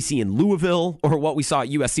 what we see in Louisville or what we saw at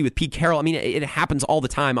USC with Pete Carroll. I mean, it happens all the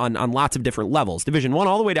time on lots of different levels. Division I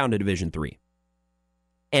all the way down to Division III.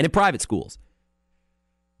 And in private schools.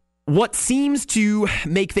 What seems to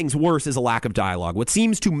make things worse is a lack of dialogue. What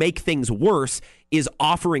seems to make things worse is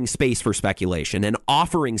offering space for speculation and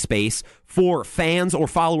offering space for fans or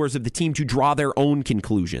followers of the team to draw their own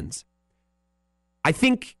conclusions. I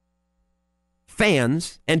think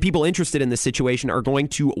fans and people interested in this situation are going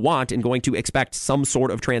to want and going to expect some sort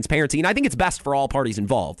of transparency. And I think it's best for all parties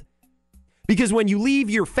involved. Because when you leave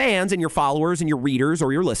your fans and your followers and your readers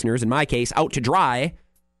or your listeners, in my case, out to dry,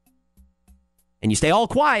 and you stay all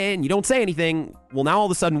quiet and you don't say anything, well, now all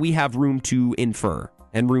of a sudden we have room to infer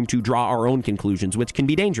and room to draw our own conclusions, which can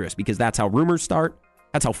be dangerous because that's how rumors start.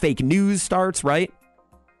 That's how fake news starts, right?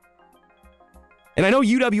 And I know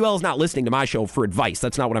UWL is not listening to my show for advice.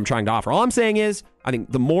 That's not what I'm trying to offer. All I'm saying is, I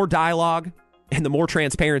think the more dialogue, and the more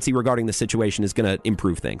transparency regarding the situation is going to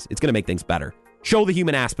improve things. It's going to make things better. Show the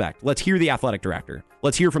human aspect. Let's hear the athletic director.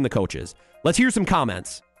 Let's hear from the coaches. Let's hear some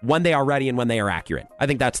comments when they are ready and when they are accurate. I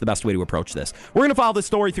think that's the best way to approach this. We're going to follow this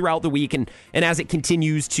story throughout the week, and as it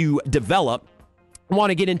continues to develop, I want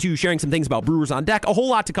to get into sharing some things about Brewers on Deck. A whole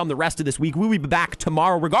lot to come the rest of this week. We'll be back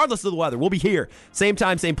tomorrow, regardless of the weather. We'll be here, same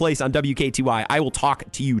time, same place on WKTY. I will talk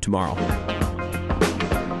to you tomorrow.